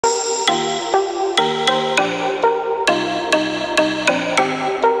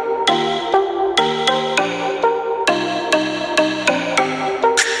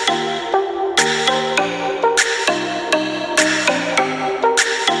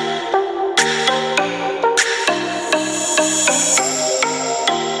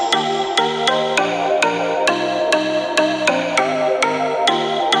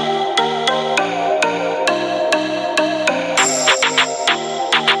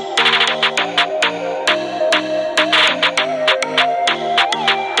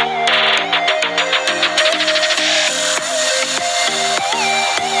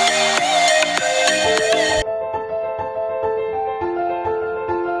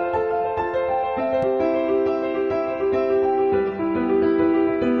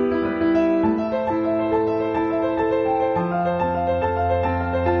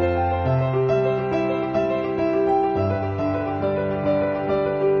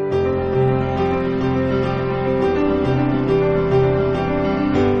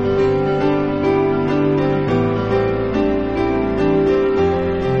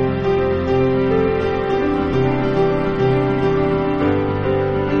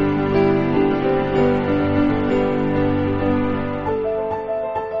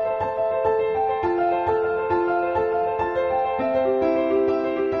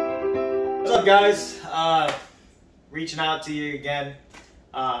guys? Reaching out to you again.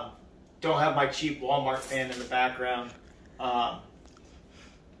 Don't have my cheap Walmart fan in the background.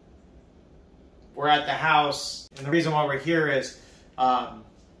 We're at the house, and the reason why we're here is,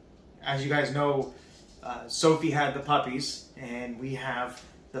 as you guys know, Sophie had the puppies, and we have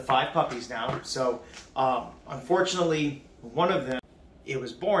the 5 puppies now. So, unfortunately, one of them, it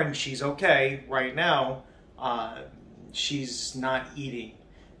was born. She's okay right now. She's not eating,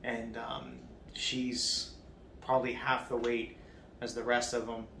 and she's probably half the weight as the rest of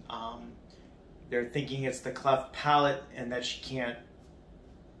them. They're thinking it's the cleft palate and that she can't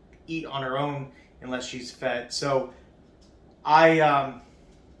eat on her own unless she's fed. So I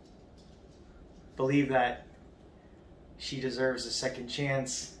believe that she deserves a second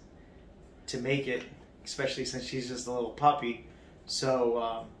chance to make it, especially since she's just a little puppy.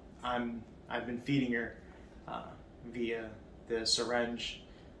 So I've been feeding her via the syringe.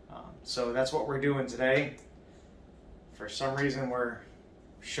 So that's what we're doing today. For some reason, we're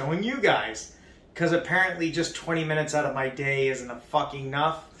showing you guys, because apparently just 20 minutes out of my day isn't a fucking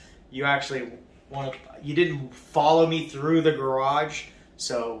enough. You actually you didn't follow me through the garage,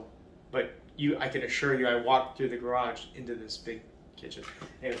 so, but I can assure you I walked through the garage into this big kitchen.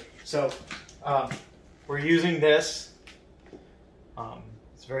 Anyway, so we're using this.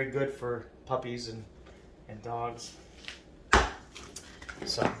 It's very good for puppies and dogs.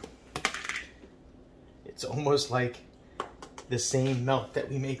 So it's almost like the same milk that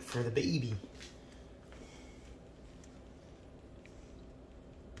we make for the baby.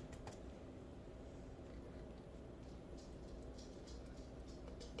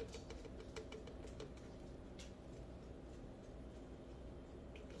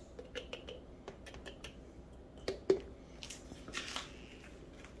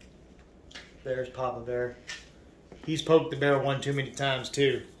 There's Papa Bear. He's poked the bear one too many times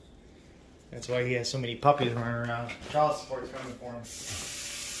too. That's why he has so many puppies running around. Child support is coming for him.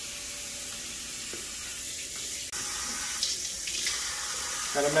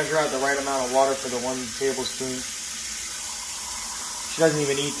 Gotta measure out the right amount of water for the 1 tablespoon. She doesn't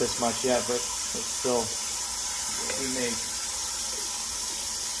even eat this much yet, but it's still what we make.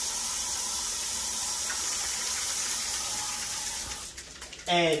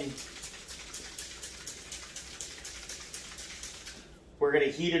 And we're going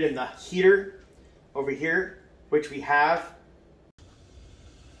to heat it in the heater over here, which we have.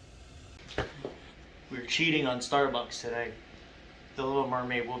 We're cheating on Starbucks today. The Little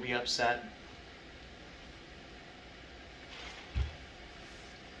Mermaid will be upset.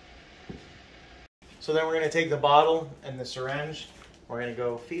 So then we're going to take the bottle and the syringe. We're going to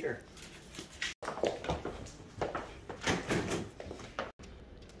go feed her.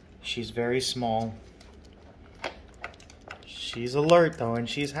 She's very small. She's alert though, and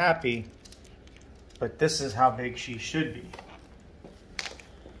she's happy. But this is how big she should be.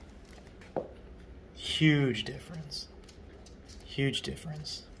 Huge difference. Huge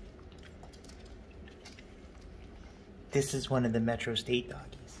difference. This is one of the Metro State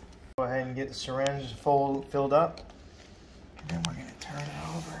doggies. Go ahead and get the syringe filled up. And then we're gonna turn it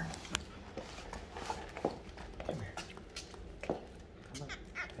over. Come here. Come on.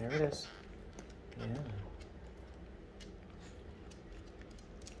 There it is. Yeah.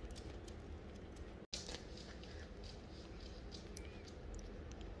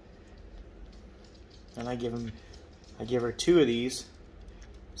 And I give her 2 of these.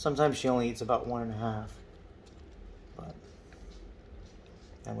 Sometimes she only eats about 1.5.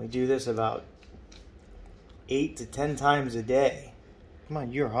 And we do this about 8 to 10 times a day. Come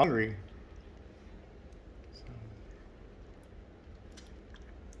on, you're hungry.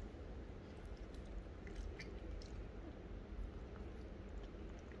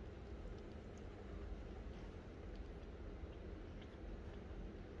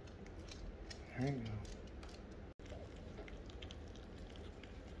 There you go.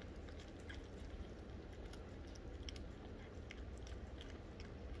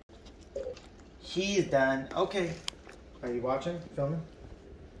 He's done. Okay. Are you watching? Filming?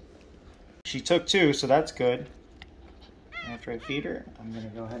 She took 2, so that's good. After I feed her, I'm going to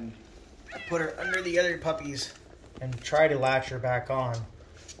go ahead and put her under the other puppies and try to latch her back on.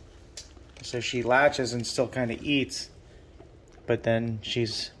 So she latches and still kind of eats. But then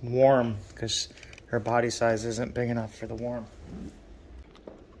she's warm because her body size isn't big enough for the warm.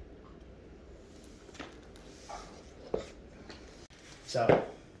 So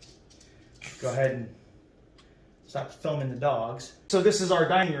go ahead and stop filming the dogs. So this is our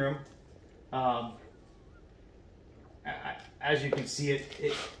dining room. As you can see,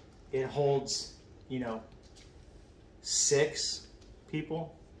 it holds, 6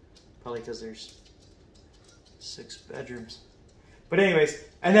 people. Probably because there's 6 bedrooms. But anyways,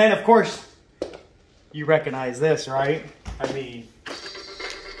 and then of course, you recognize this, right? I mean,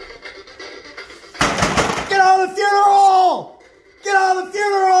 get out of the funeral! Get out of the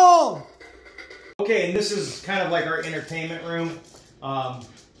funeral! Okay, and this is kind of like our entertainment room.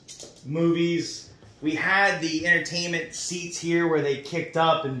 Movies. We had the entertainment seats here where they kicked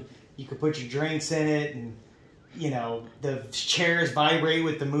up and you could put your drinks in it, and you know, the chairs vibrate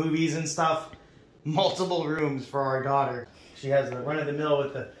with the movies and stuff. Multiple rooms for our daughter. She has the run-of-the-mill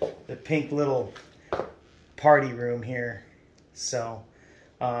with the pink little party room here. So,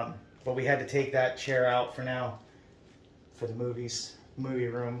 but we had to take that chair out for now for the movie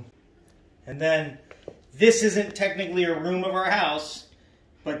room. And then this isn't technically a room of our house,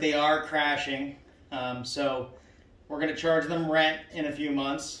 but they are crashing. So we're going to charge them rent in a few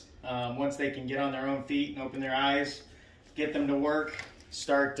months. Once they can get on their own feet and open their eyes, get them to work,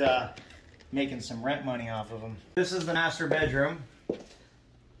 start making some rent money off of them. This is the master bedroom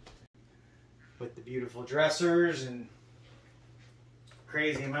with the beautiful dressers and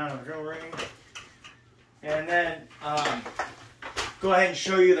crazy amount of jewelry. And then go ahead and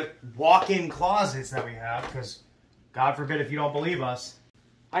show you the walk-in closets that we have, because God forbid if you don't believe us.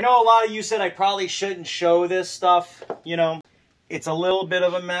 I know a lot of you said I probably shouldn't show this stuff, you know. It's a little bit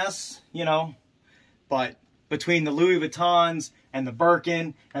of a mess, you know, but between the Louis Vuittons and the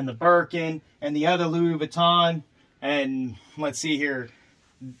Birkin and the Birkin and the other Louis Vuitton and let's see here,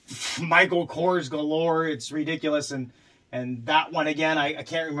 Michael Kors galore, it's ridiculous. And that one again, I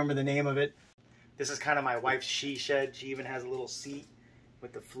can't remember the name of it. This is kind of my wife's she shed. She even has a little seat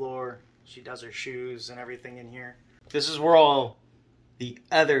with the floor. She does her shoes and everything in here. This is where all the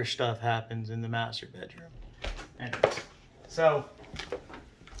other stuff happens in the master bedroom. Anyways, so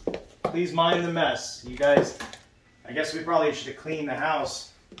please mind the mess. You guys, I guess we probably should have cleaned the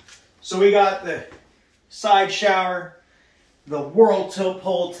house. So we got the side shower, the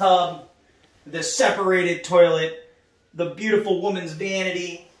whirlpool tub, the separated toilet, the beautiful woman's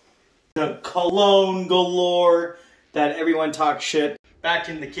vanity, the cologne galore that everyone talks shit. Back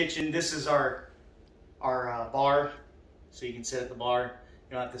in the kitchen, this is our bar. So you can sit at the bar.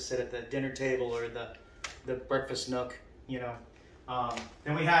 You don't have to sit at the dinner table or the breakfast nook, you know.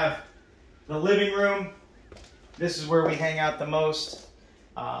 Then we have the living room. This is where we hang out the most.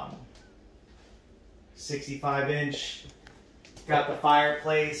 65-inch. Got the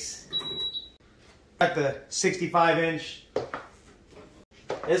fireplace. Got the 65-inch.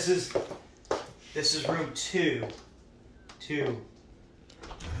 This is room 2. So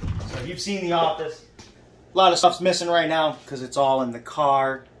if you've seen The Office, a lot of stuff's missing right now because it's all in the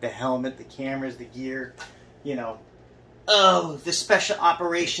car, the helmet, the cameras, the gear, you know. Oh, the special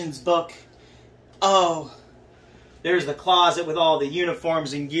operations book. Oh, there's the closet with all the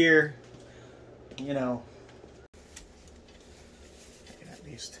uniforms and gear, you know. At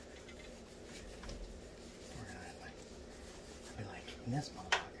least we're gonna be like, this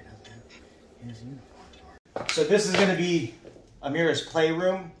motherfucker doesn't have his uniform. So this is gonna be Amira's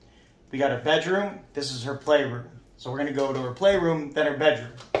playroom. We got her bedroom. This is her playroom. So we're going to go to her playroom, then her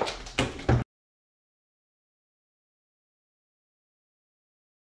bedroom.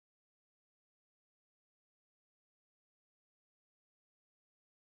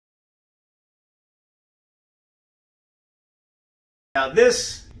 Now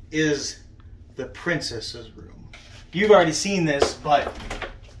this is the princess's room. You've already seen this, but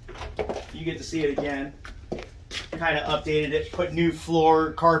you get to see it again. Kind of updated it, put new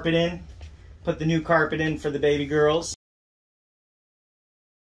floor carpet in, put the new carpet in for the baby girls.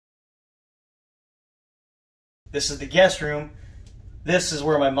 This is the guest room. This is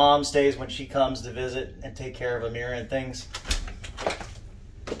where my mom stays when she comes to visit and take care of Amira and things.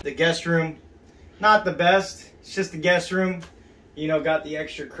 The guest room, not the best, it's just the guest room. You know, got the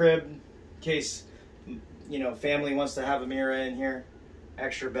extra crib in case, you know, family wants to have Amira in here.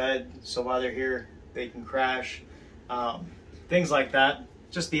 Extra bed, so while they're here, they can crash. Things like that.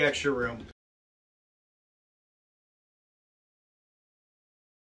 Just the extra room.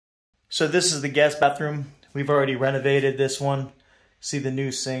 So this is the guest bathroom. We've already renovated this one. See the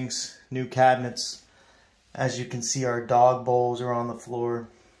new sinks, new cabinets. As you can see, our dog bowls are on the floor.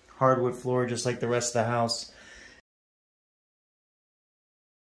 Hardwood floor, just like the rest of the house.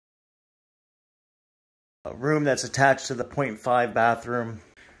 A room that's attached to the 0.5 bathroom.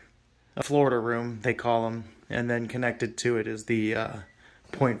 A Florida room, they call them. And then connected to it is the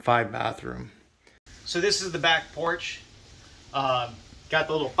 0.5 bathroom. So this is the back porch. Got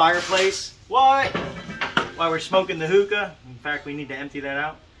the little fireplace. What? While we're smoking the hookah. In fact, we need to empty that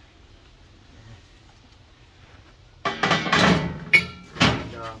out. And,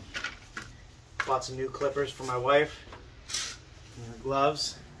 Bought some new clippers for my wife. And her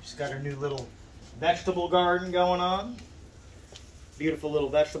gloves. She's got her new little vegetable garden going on. Beautiful little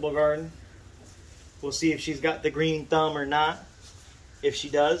vegetable garden. We'll see if she's got the green thumb or not. If she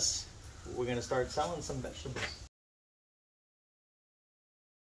does, we're going to start selling some vegetables.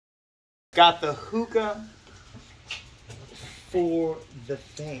 Got the hookah for the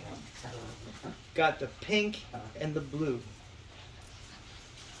fam. Got the pink and the blue.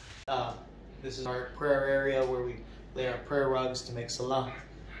 This is our prayer area where we lay our prayer rugs to make salah.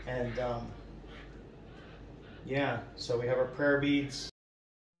 And yeah, so we have our prayer beads.